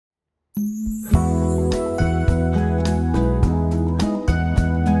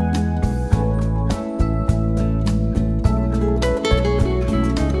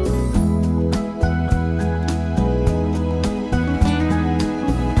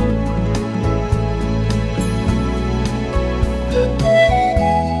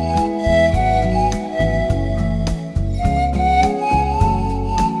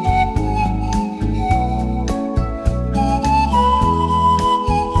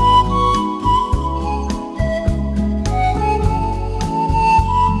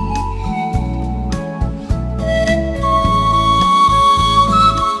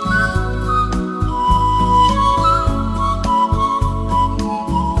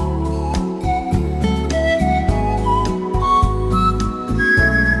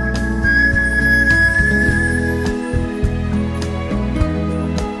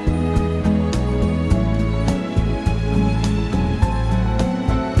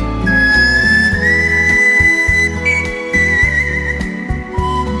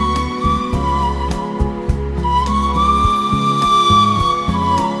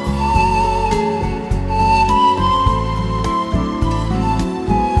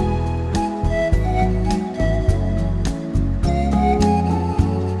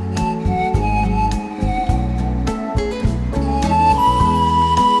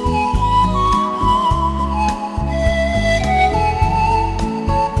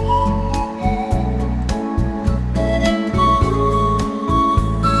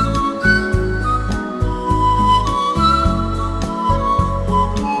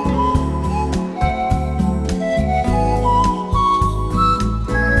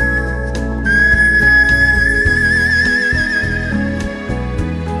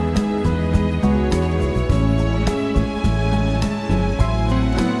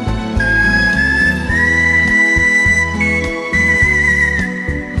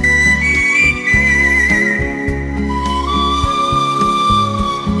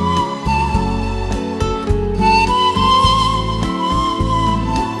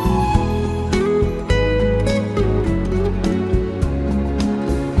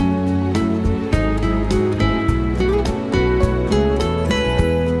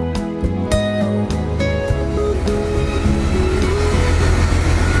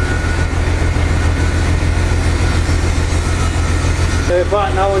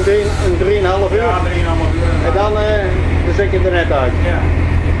vaart nou een 3,5 uur. Ja, 3,5 uur. En dan zet je er net uit. Ja.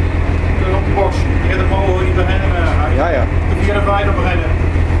 Dus op de box. Je gaat mogen niet beginnen. Ja, ja. De 54 beginnen.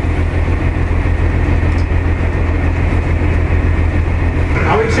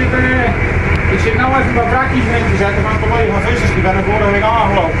 Nou, ik zit nou even wat brakjes in te zetten van een collega van vissers, die ben ik vorige week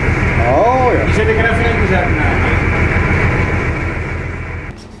aangelopen. Oh ja. Die zit ik er even in te zetten.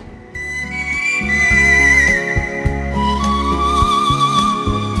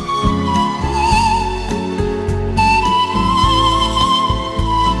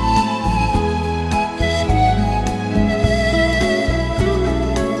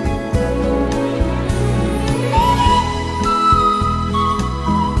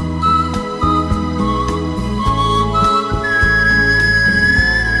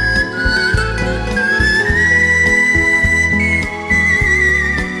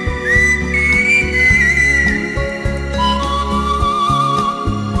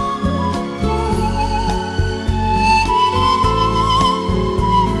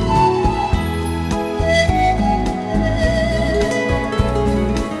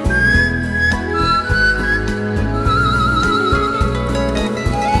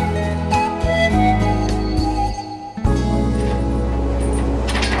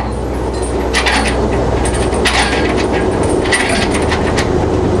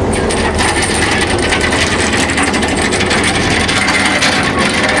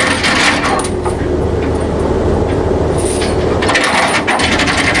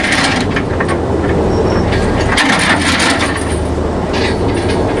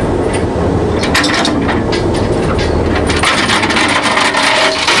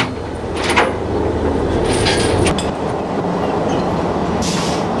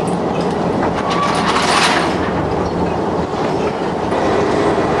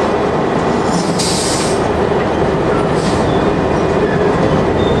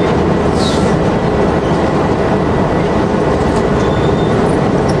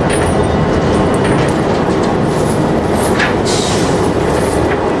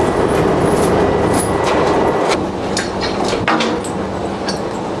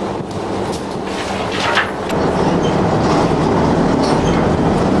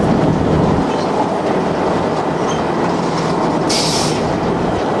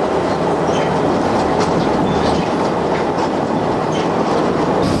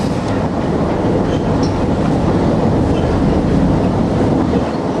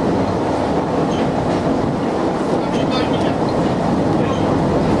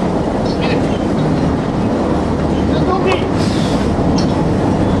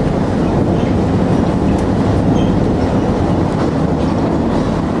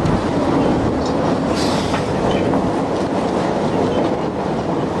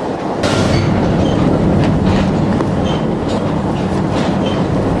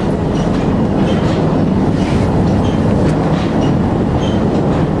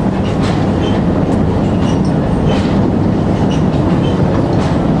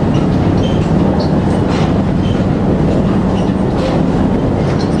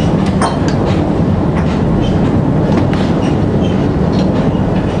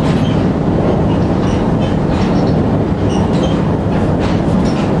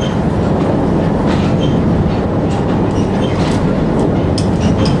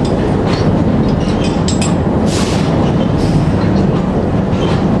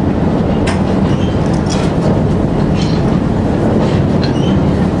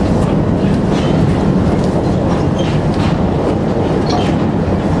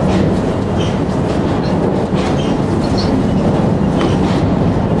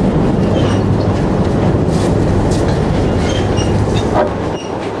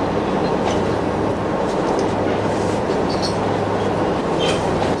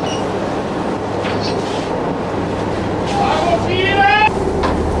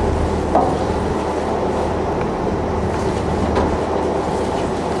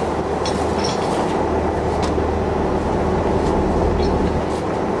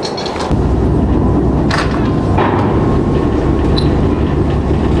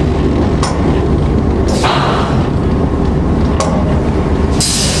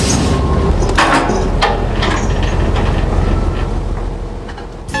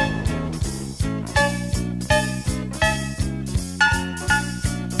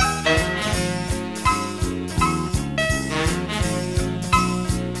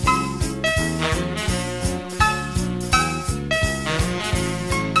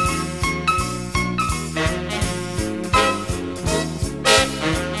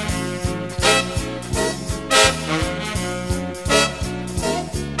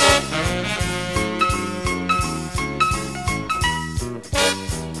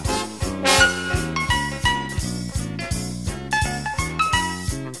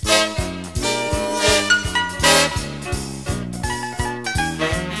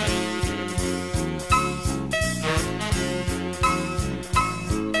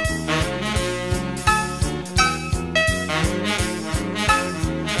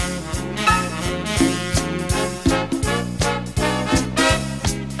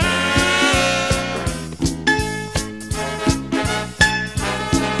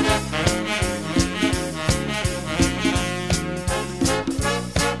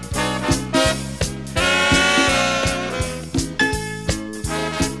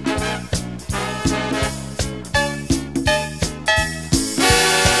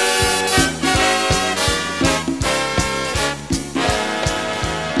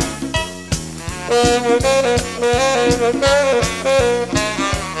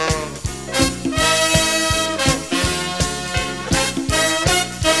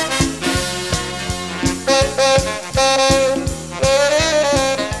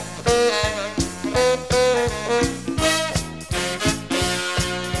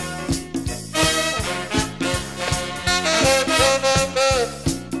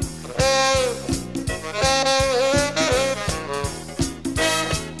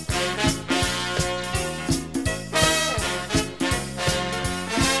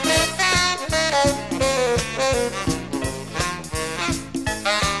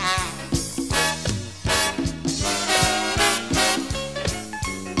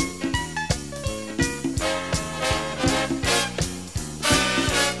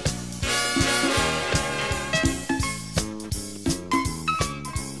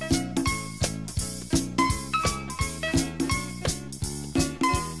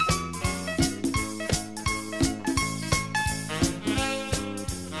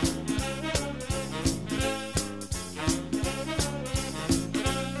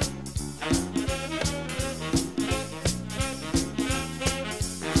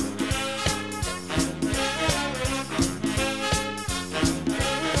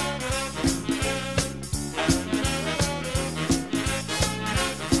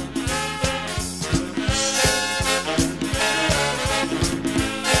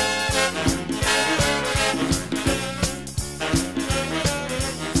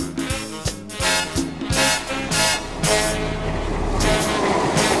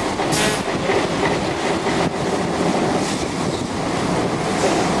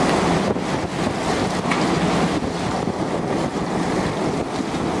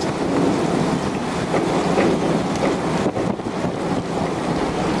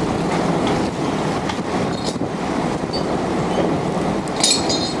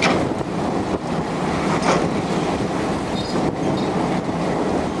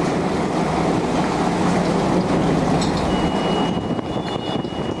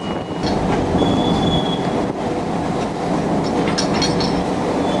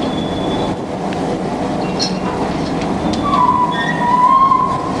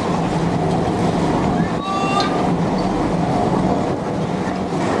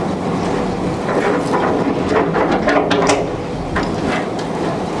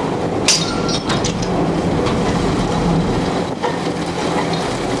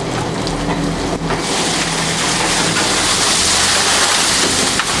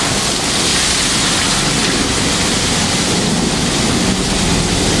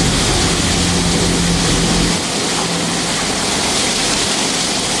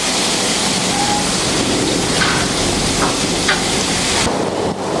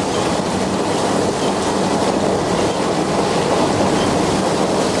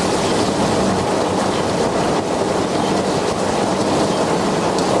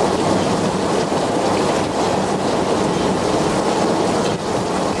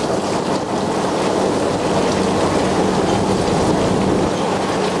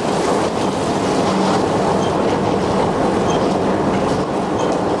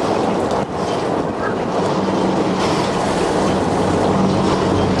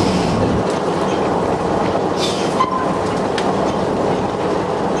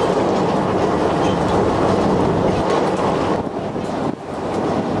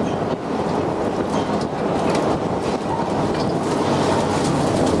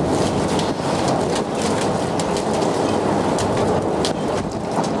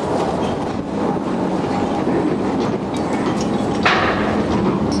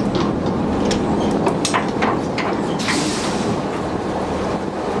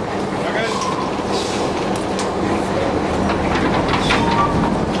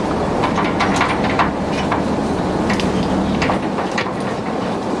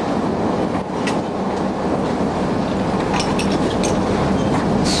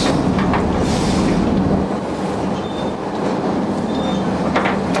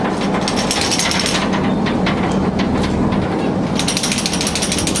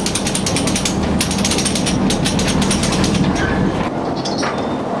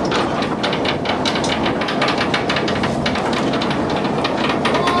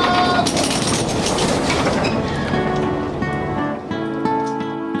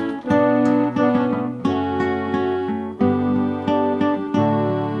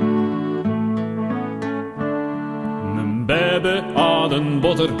 een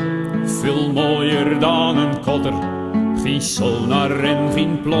botter, veel mooier dan een kotter. Geen sonar en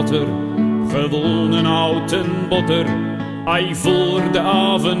geen plotter, gewoon een houten botter. Hij voor de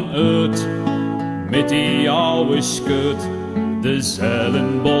avond uit, met die oude skut. De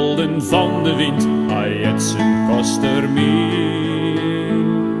zeilen bolden van de wind, hij het zijn kostermien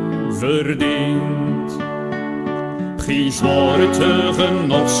verdient. Gijs wordt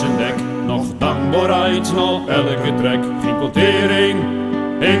teugen op zijn dek, nog dankbaarheid na elke trek. Geen quotering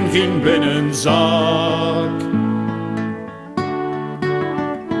en geen binnenzak.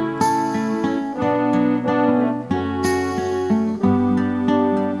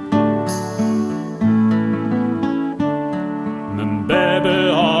 Mijn baby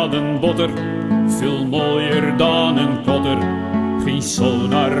had een botter, veel mooier dan een kotter. Geen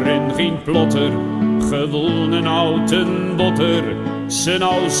zonaar en geen plotter, gewoon een oude botter. Zijn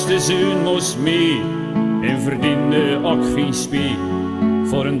oudste zoon moest mee en verdiende ook geen spie.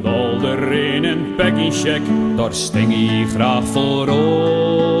 Voor een dollar in een packing-check, daar sting hij graag voor op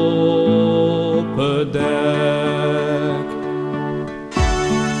het dek.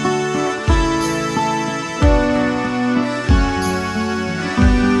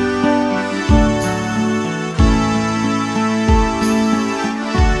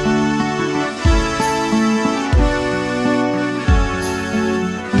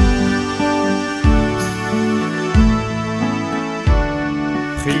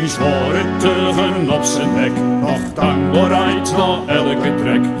 Gijs wordt teugen op zijn nek, nog dankbaarheid na elke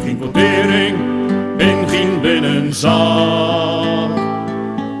trek. Geen quotering en geen binnenzak.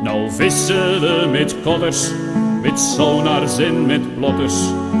 Nou visselen met kotters, met sonars en met plotters.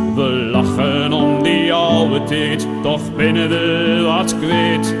 We lachen om die oude tijd, toch binnen we wat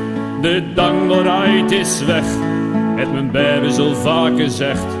kwijt. De dankbaarheid is weg, het mijn baby zo vaak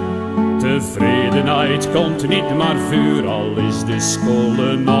gezegd. Tevredenheid komt niet maar vuur, al is de school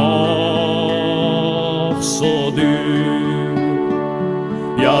nog zo duur.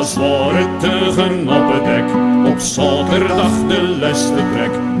 Ja, zware teugen op het dek, op zaterdag de leste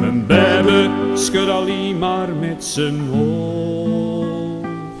trek. Mijn baby schudt alleen maar met zijn hoofd.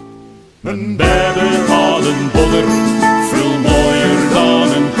 Mijn baby had een botter, veel mooier dan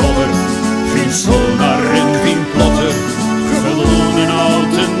een kotter. Geen zonaar en geen plotter, gewoon een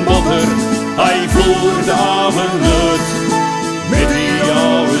oude botter. Hij voert de avond uit, met die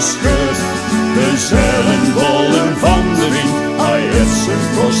oude schut. De zelenbollen van de wind, hij heeft zijn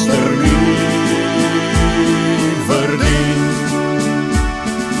kostermien verdiend.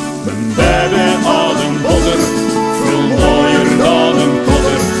 Mijn baby had een botter, veel mooier dan een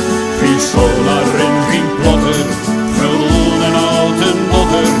kotter. Geen zonaar en geen plotter, gewoon een oude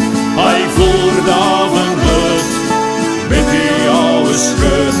botter. Hij voert de avond uit, met die oude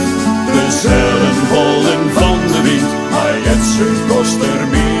schut. De zelenbollen van de wind, hij heeft zijn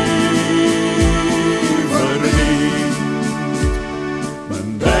kostermien verdiend. Mijn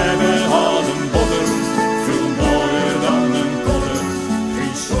baby had een botter, veel mooier dan een kotter.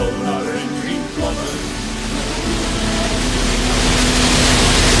 Geen zonaar en geen plotter.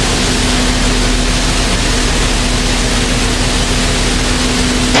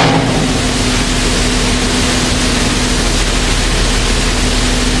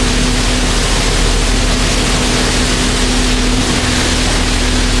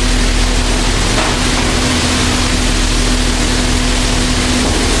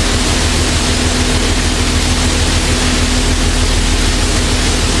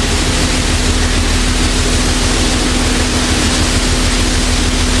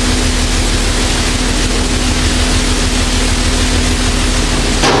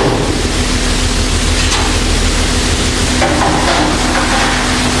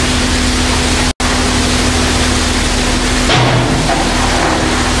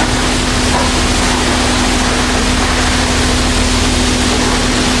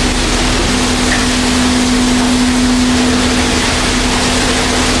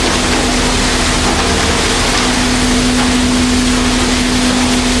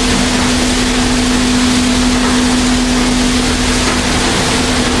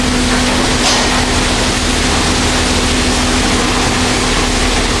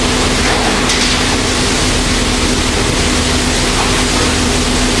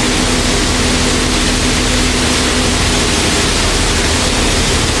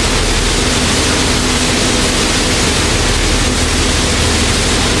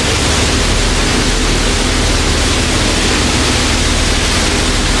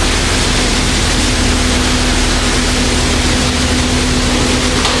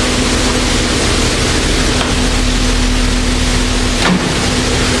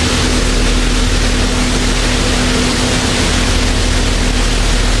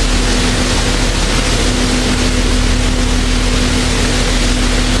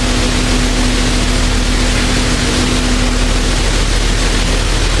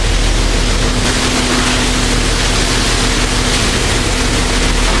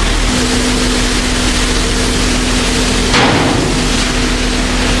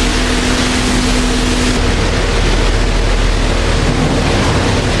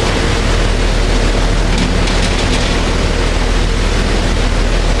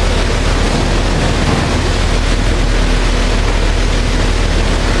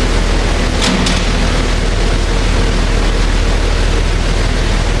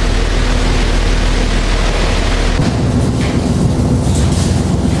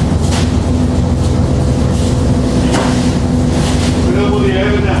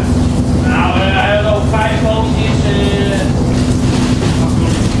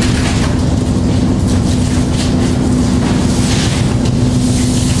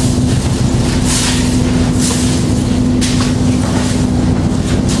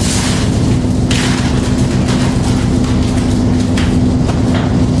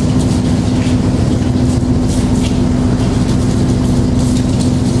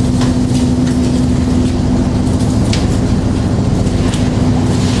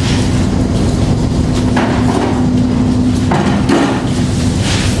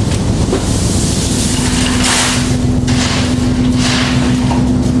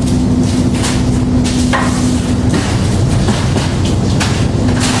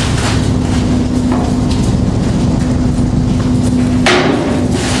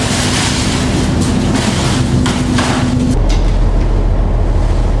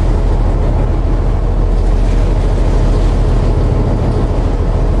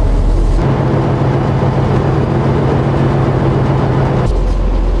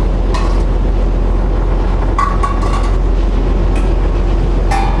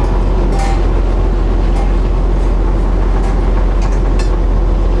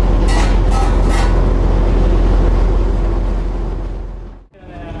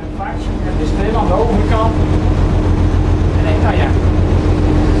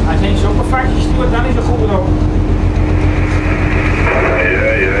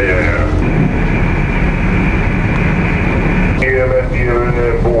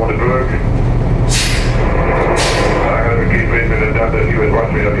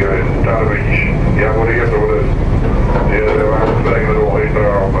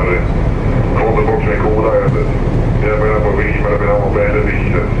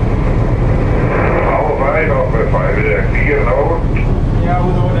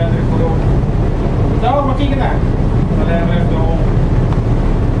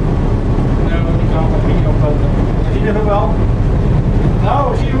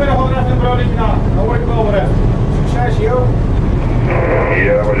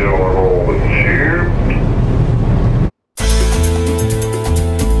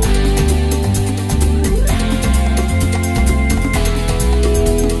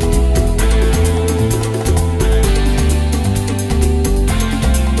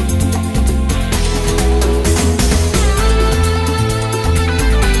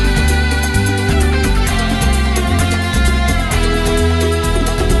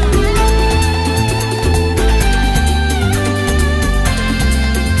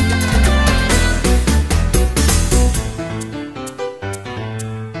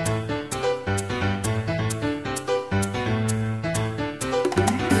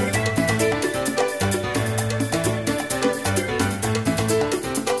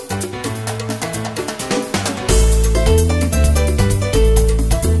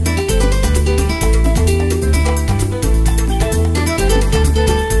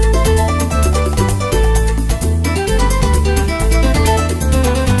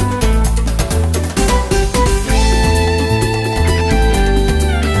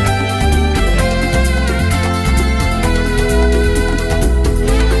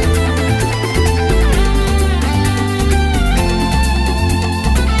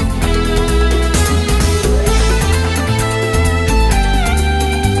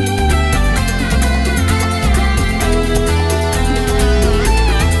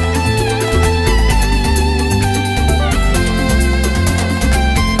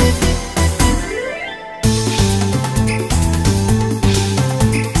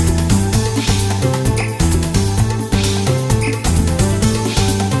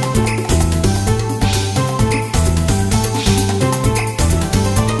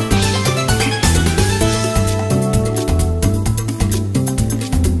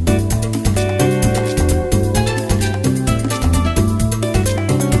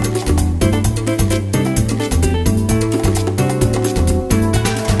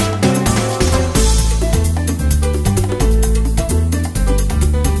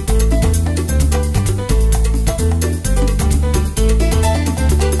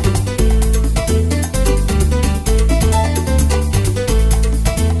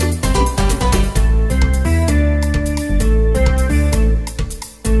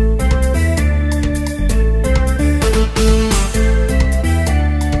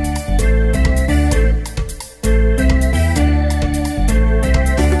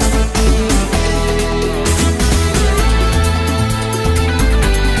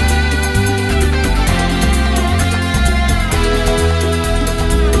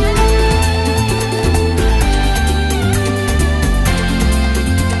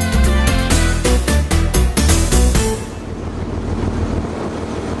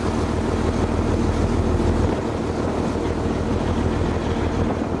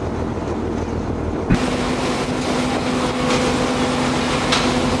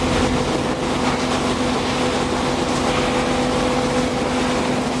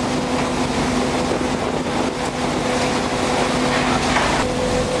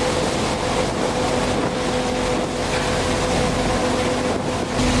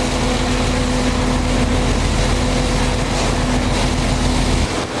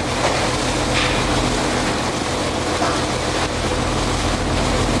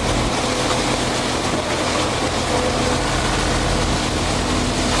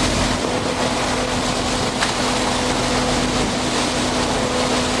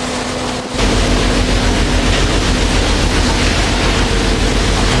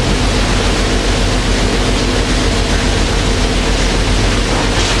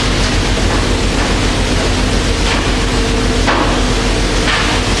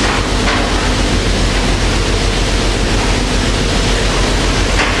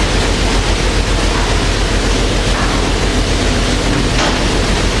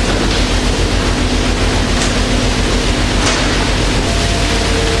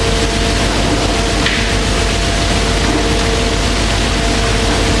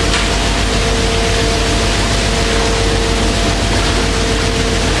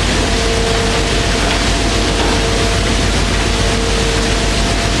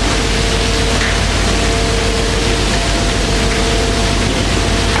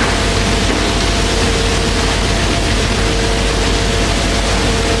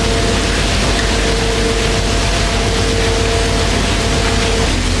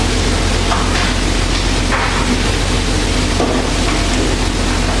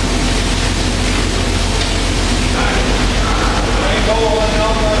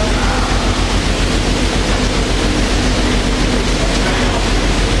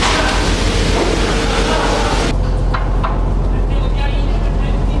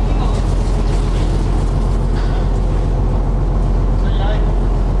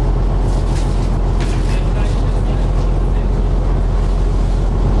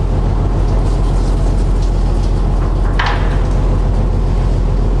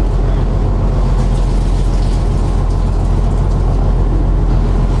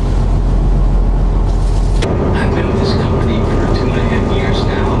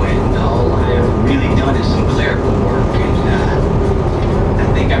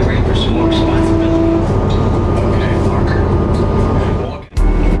 some more responsibility. Okay, Parker.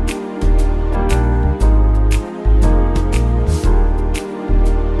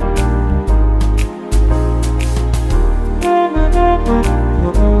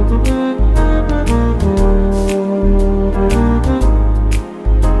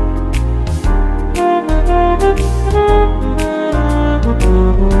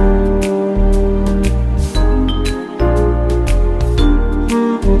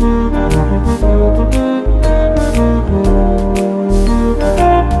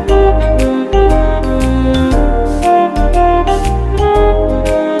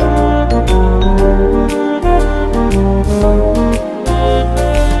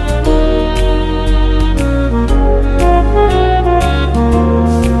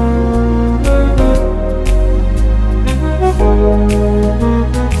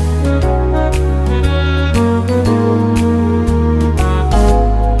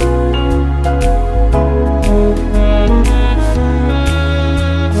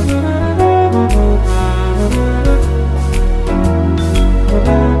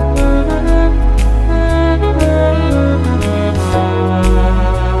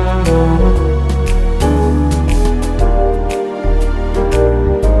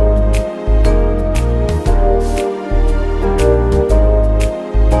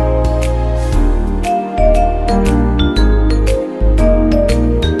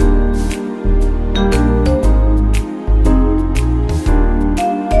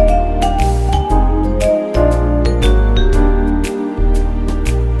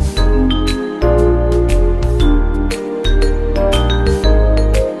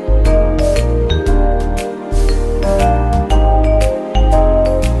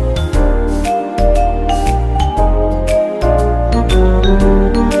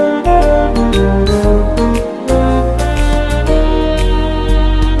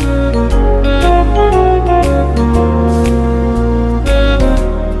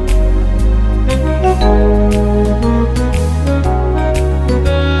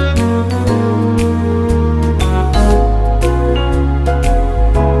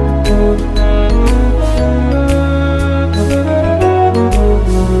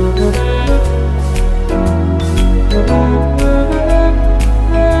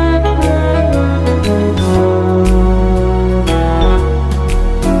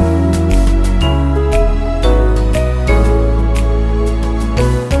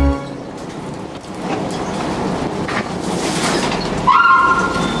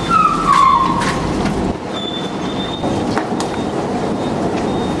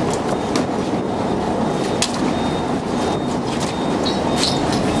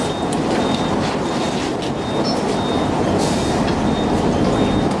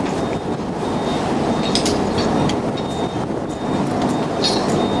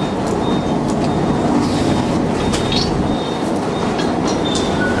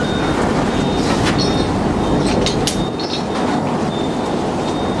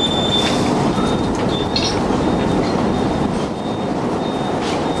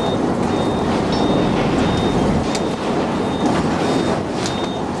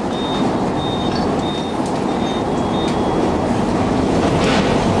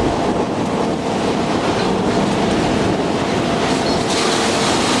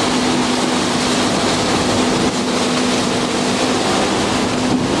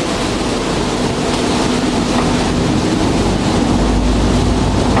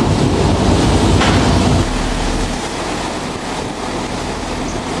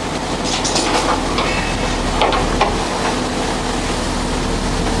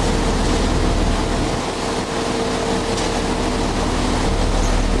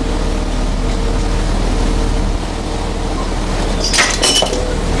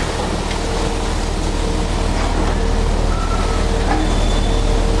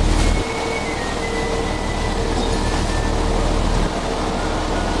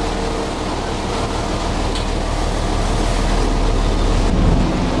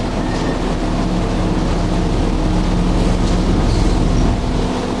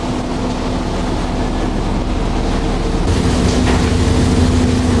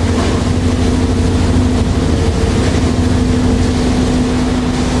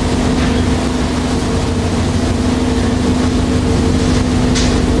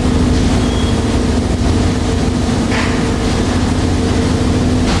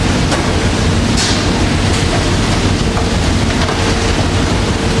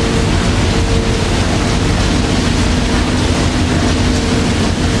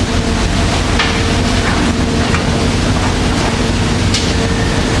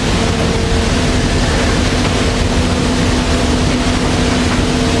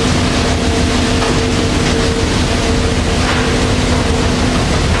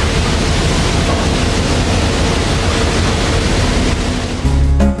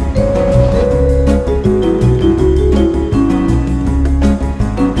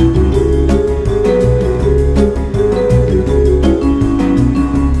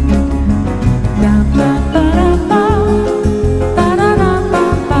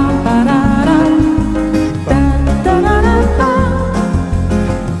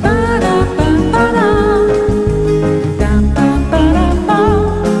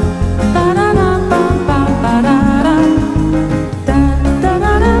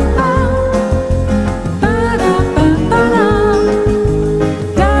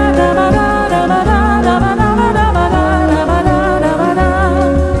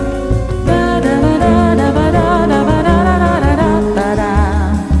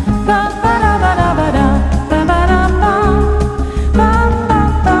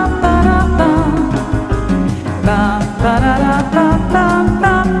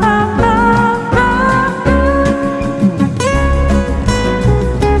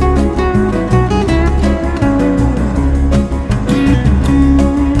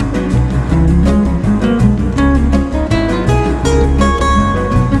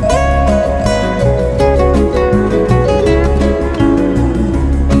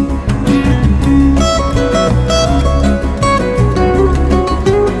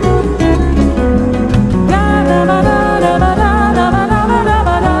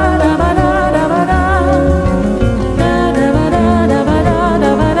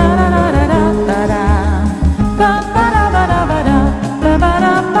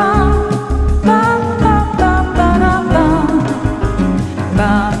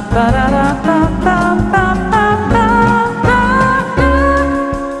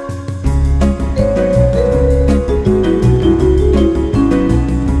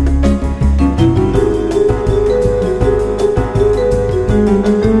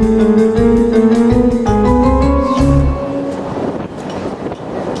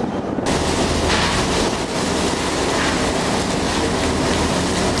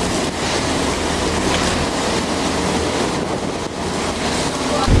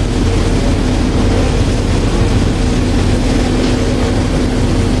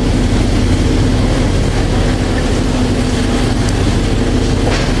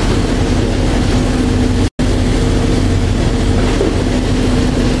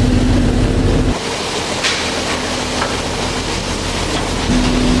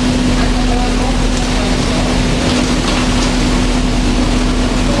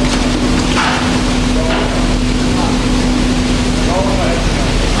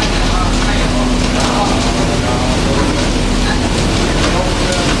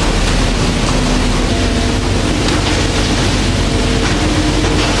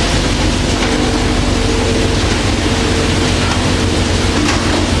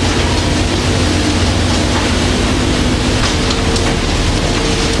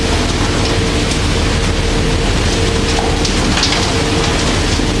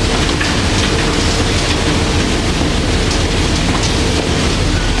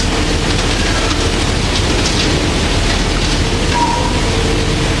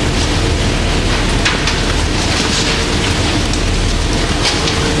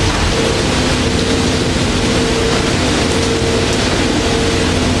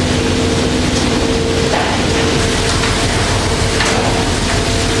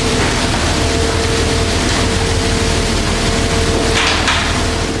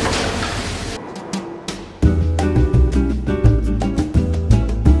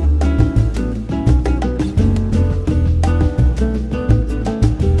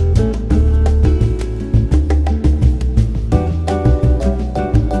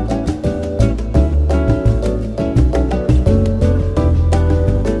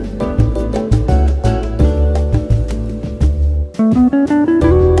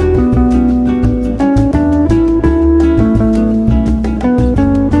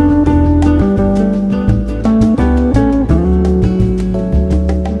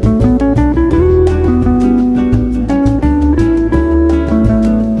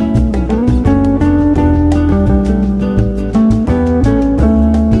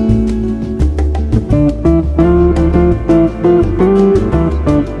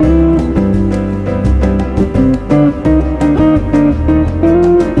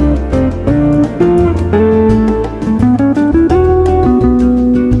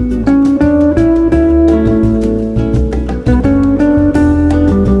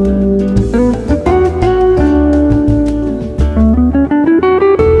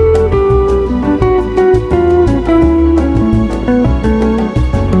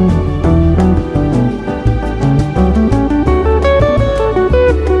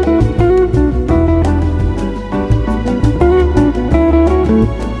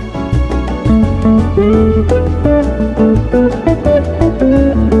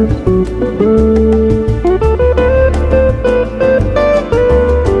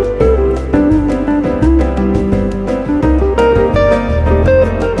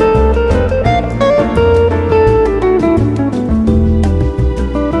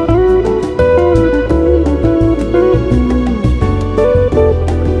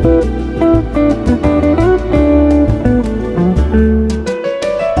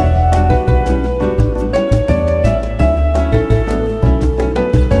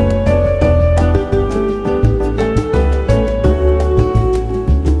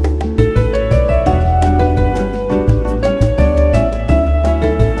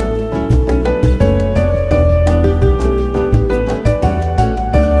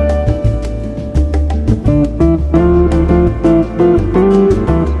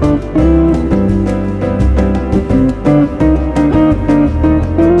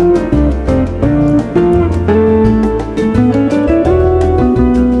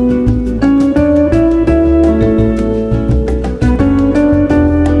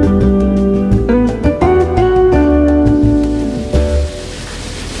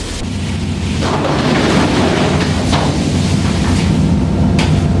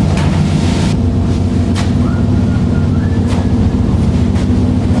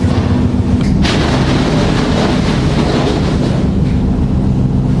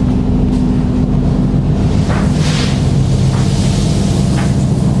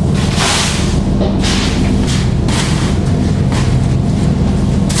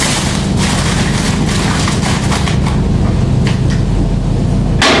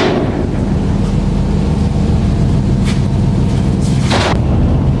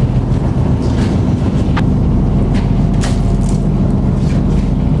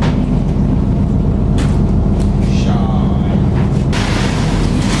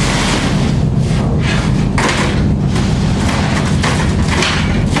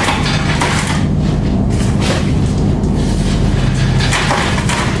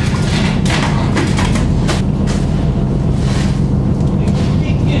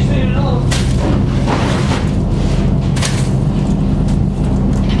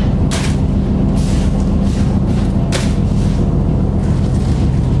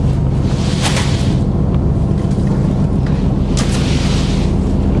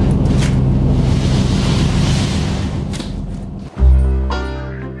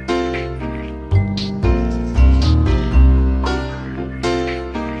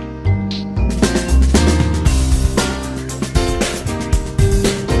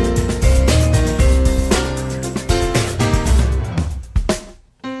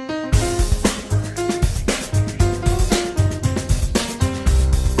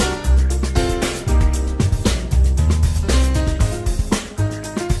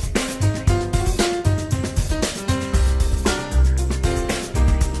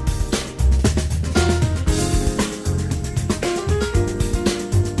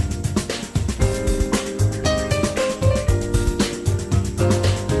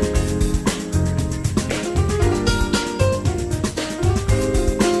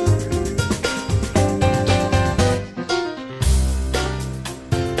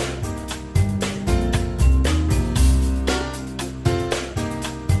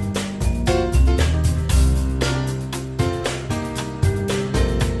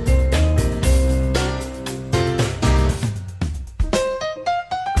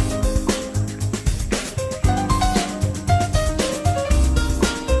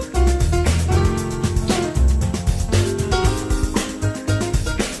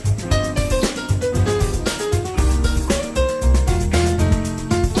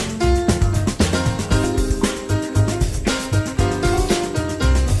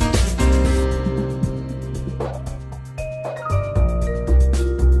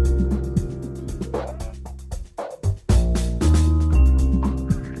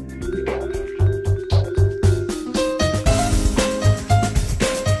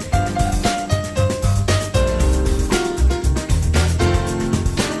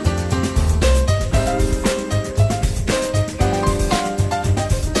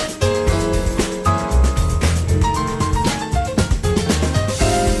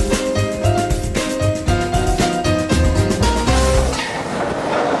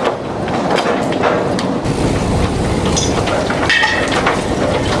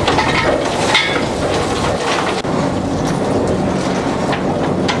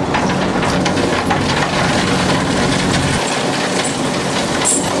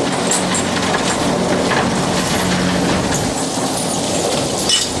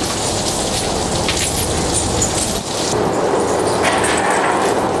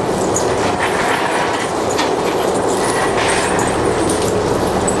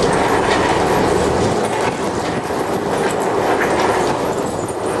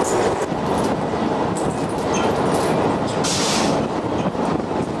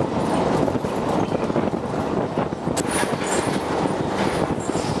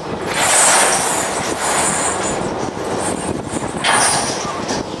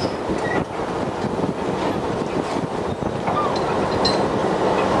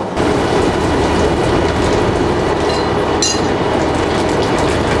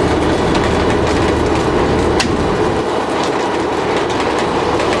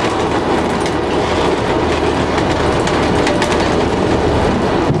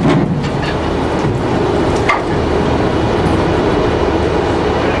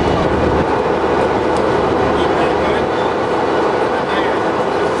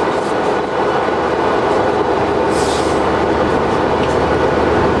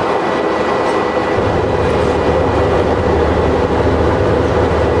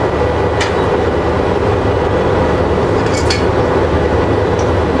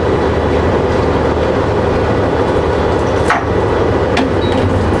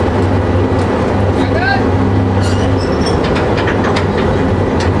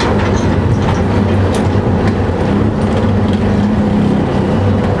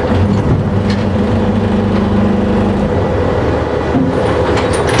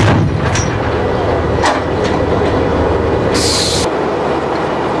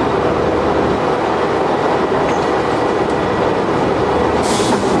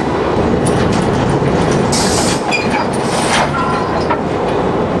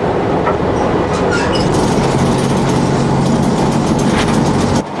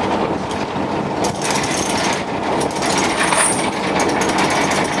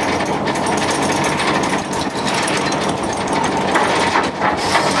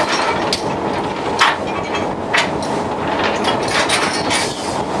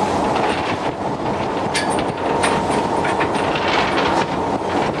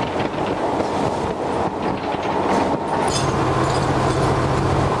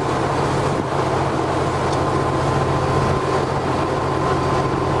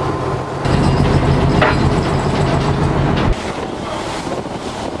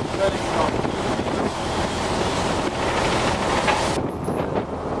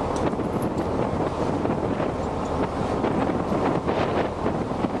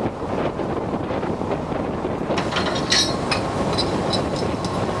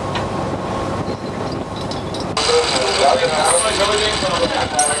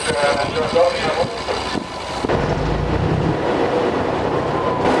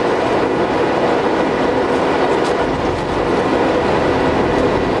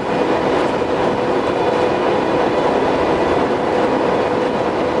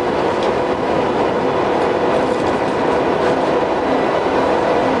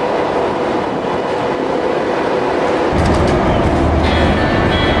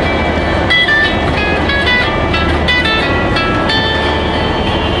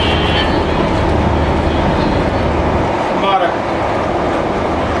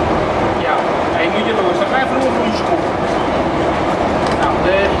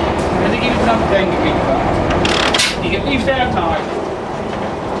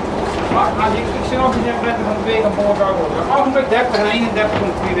 weken aan boord zou worden. Op ogenblik 30 en 31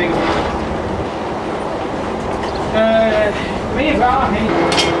 komt 3 weken. Meer vragen? Nee.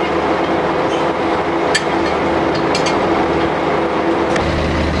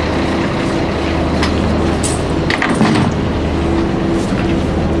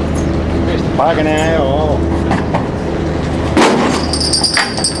 Pakken hè, oh.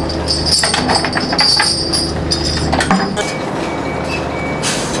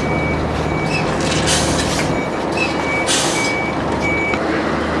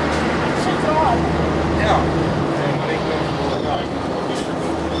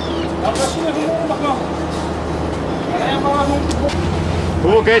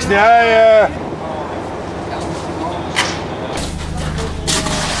 Hoe is het? Hij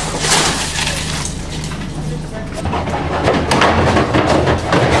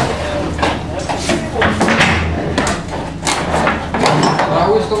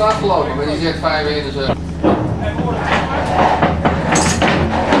hoe is het al afgelopen? Maar die zegt 5-1.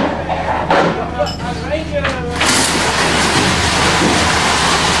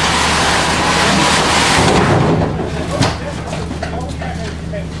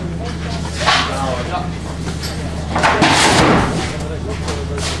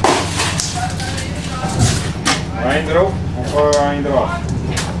 Eén erop of één eraf?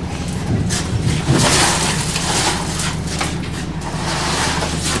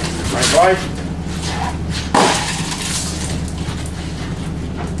 Eén bij.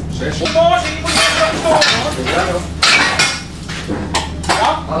 6.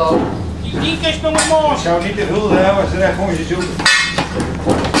 Hallo. Die kist nog maar. Ik zou niet te veel hebben als ze echt gewoon zoeken.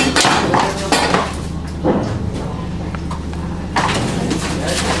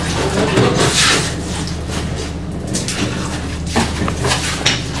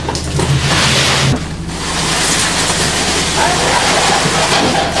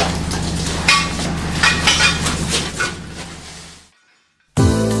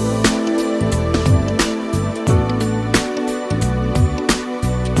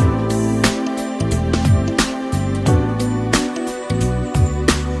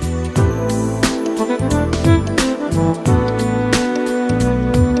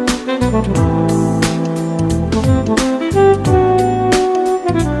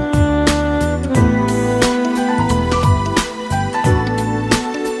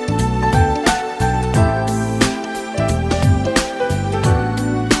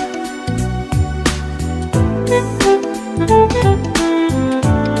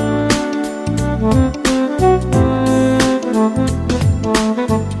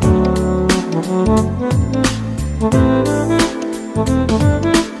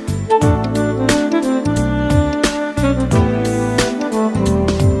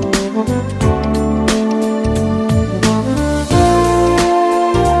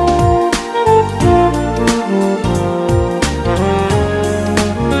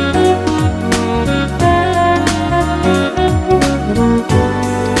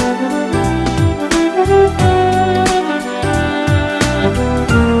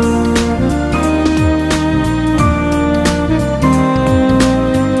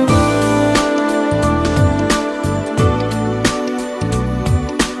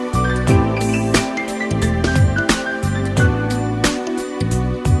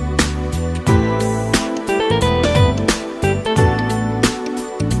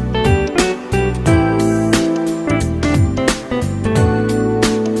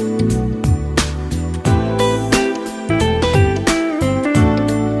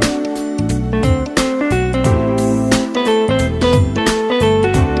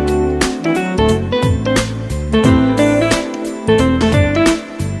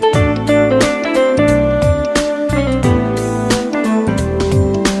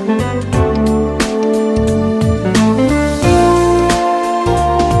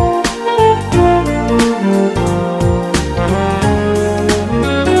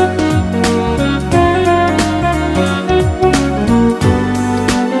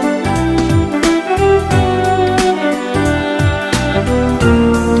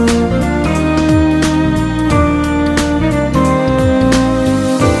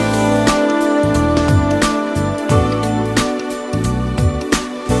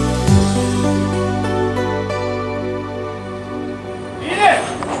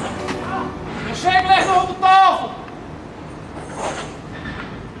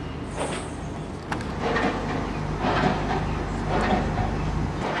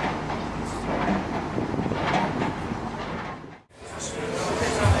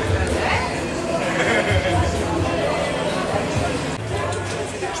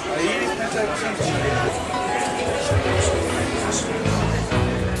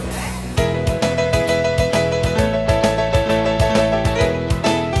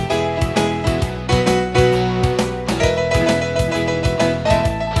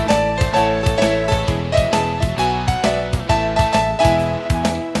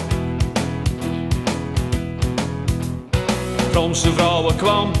 Molle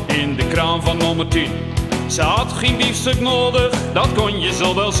kwam in de kraam van nummer 10. Ze had geen biefstuk nodig, dat kon je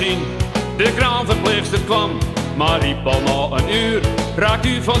zo wel zien. De kraamverpleegster kwam, maar riep al na een uur: raakt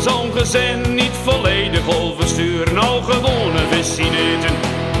u van zo'n gezin niet volledig overstuur? Nou, gewone vis zien eten,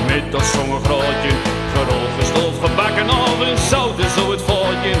 met dat zo'n graadje. Gerold, gestoofd, gebakken of een zout is zo het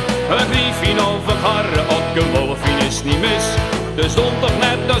foutje. Een griefje of een garre, ook een wolfje is niet mis. Dus stond toch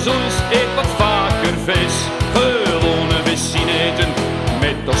net als ons, eet wat vaker vis. Gewone vis zien eten,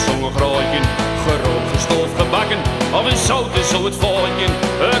 met dat zo'n graadje. Gerold, gestoofd, gebakken of een zout is zo het foutje.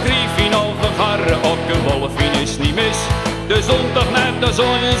 Een griefje of een garre, ook een wolfje is niet mis. Dus stond toch net als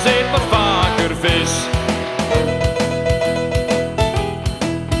ons, eet wat vaker vis.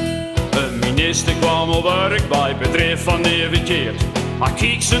 Minister kwam op werk bij het bedrijf van de verkeerd. Hij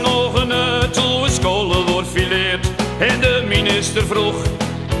keek zijn ogen uit hoe het scholen wordt fileerd. En de minister vroeg: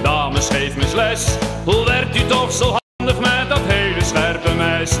 dames, geef me eens les. Hoe werkt u toch zo handig met dat hele scherpe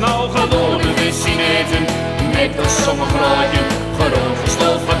mes? Nou, gewone vis zien eten, met dat zonnegraadje. Gerold,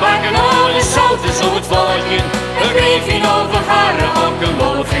 gestoofd, gebakken, al is zout is zo het vaatje. Een griefje of een garre, ook een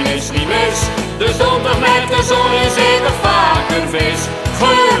wolfje is niet mis. Dus donderdag met de zon is het nog vaker vis.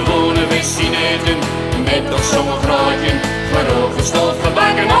 Gewone vis zien eten, met dat zonnegraadje. Gerold, gestoofd,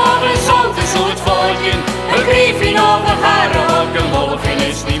 gebakken, al is zout is zo het vaatje. Een griefje of een garre, ook een wolfje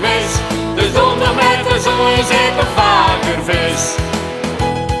is niet mis. Dus donderdag met de zon is het nog vaker vis.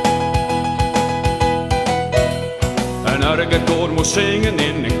 Een orgelkoor moest zingen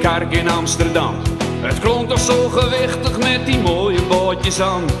in een kerk in Amsterdam. Het klonk toch zo gewichtig met die mooie bootjes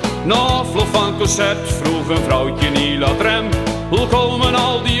aan. Na afloop van concert vroeg een vrouwtje niet laat rem: hoe komen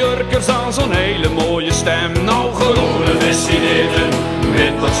al die jurkers aan zo'n hele mooie stem? Nou, gewone vis zien eten,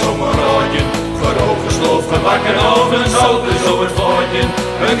 met dat zomerraadje. Gerold, gestoofd, gebakken of een zout is zo het vaatje.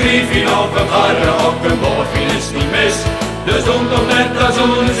 Een griefje of een garre, ook een wolfje is niet mis. Dus doen toch net als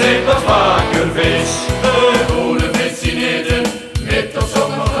ons eet wat vaker vis. Gewone vis zien eten, met dat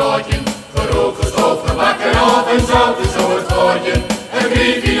zomerraadje. Gerold, gestoofd, gebakken of een zout is zo het vaatje. Een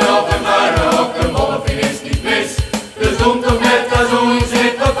griefje of een garre, ook een wolfje is niet mis. Dus doen toch net als ons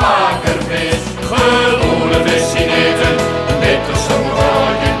eet wat vaker vis. Gewone vis zien eten, met dat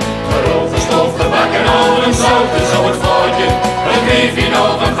zomerraadje. Gerold, gestoofd, gebakken of een zout is zo het vaatje. Een griefje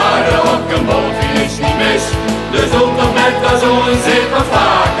of een garre, ook een wolfje is niet mis. Dus doen toch net als ons eet wat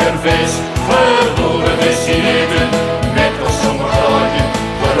vaker vis. Gewone vis zien eten, met dat zomerraadje.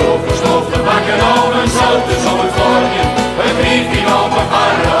 Gerold, gestoofd, gebakken of een zout is zo het vaatje. Een griefje of een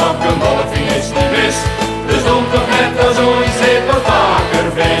garre, ook een wolfje is niet mis. Dus doen toch net als ons eet wat vaker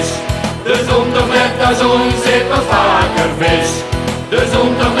vis. Dus doen toch net als ons eet wat vaker vis. Dus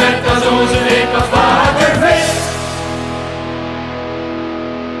doen toch net als ons eet wat vaker vis.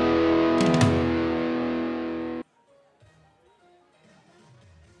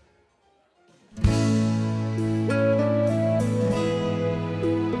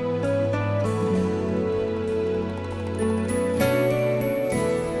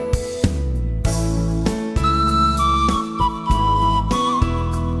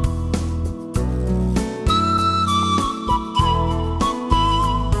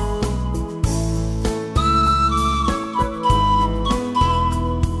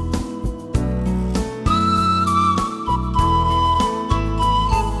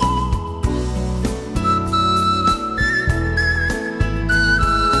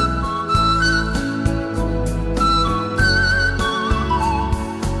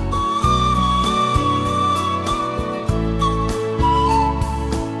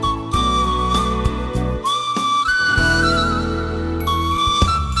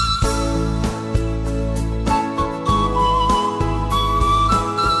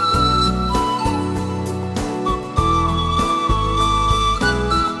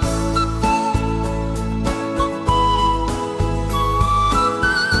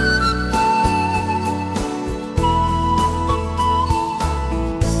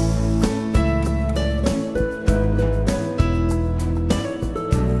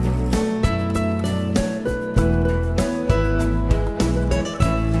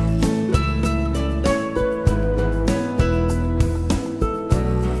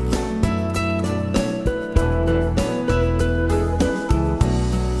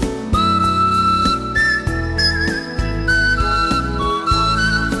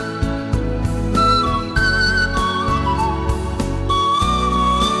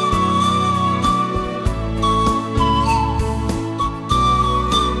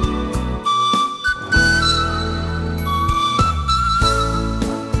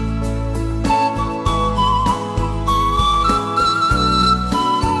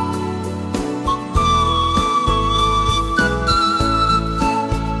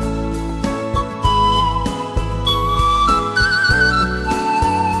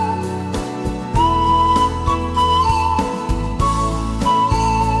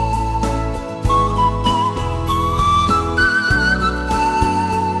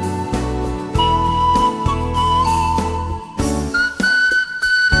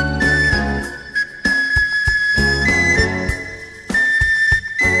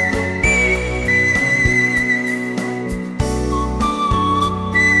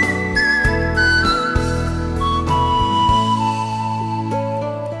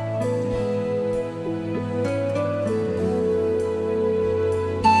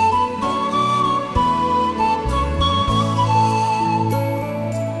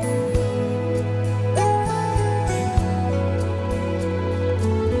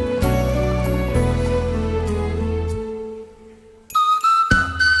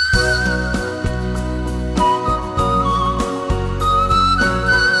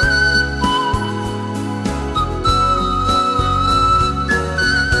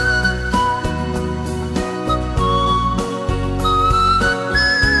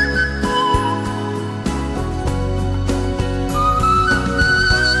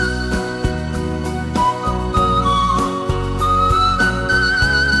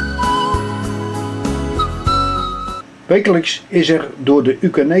 Wekelijks is er door de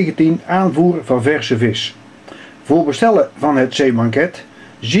UK19 aanvoer van verse vis. Voor bestellen van het zeebanket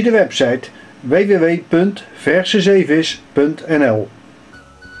zie de website www.versezeevis.nl.